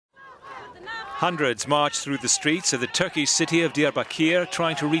Hundreds marched through the streets of the Turkish city of Diyarbakir,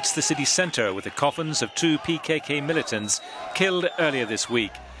 trying to reach the city centre with the coffins of 2 PKK militants killed earlier this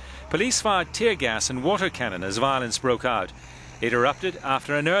week. Police fired tear gas and water cannon as violence broke out. It erupted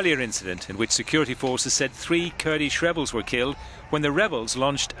after an earlier incident in which security forces said 3 Kurdish rebels were killed when the rebels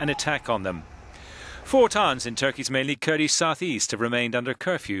launched an attack on them. 4 towns in Turkey's mainly Kurdish southeast have remained under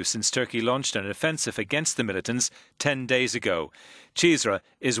curfew since Turkey launched an offensive against the militants 10 days ago. Cizre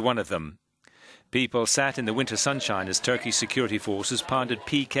is one of them. People sat in the winter sunshine as Turkish security forces pounded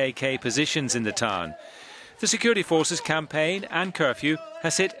PKK positions in the town. The security forces' campaign and curfew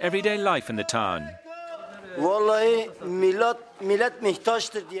has hit everyday life in the town.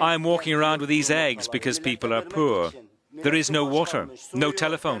 I am walking around with these eggs because people are poor. There is no water, no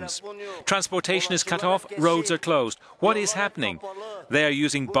telephones. Transportation is cut off, roads are closed. What is happening? They are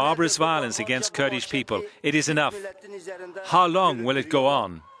using barbarous violence against Kurdish people. It is enough. How long will it go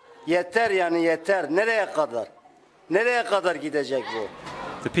on?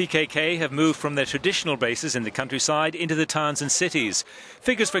 The PKK have moved from their traditional bases in the countryside into the towns and cities.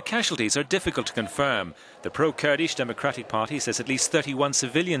 Figures for casualties are difficult to confirm. The pro-Kurdish Democratic Party says at least 31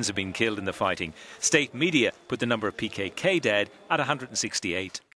 civilians have been killed in the fighting. State media put the number of PKK dead at 168.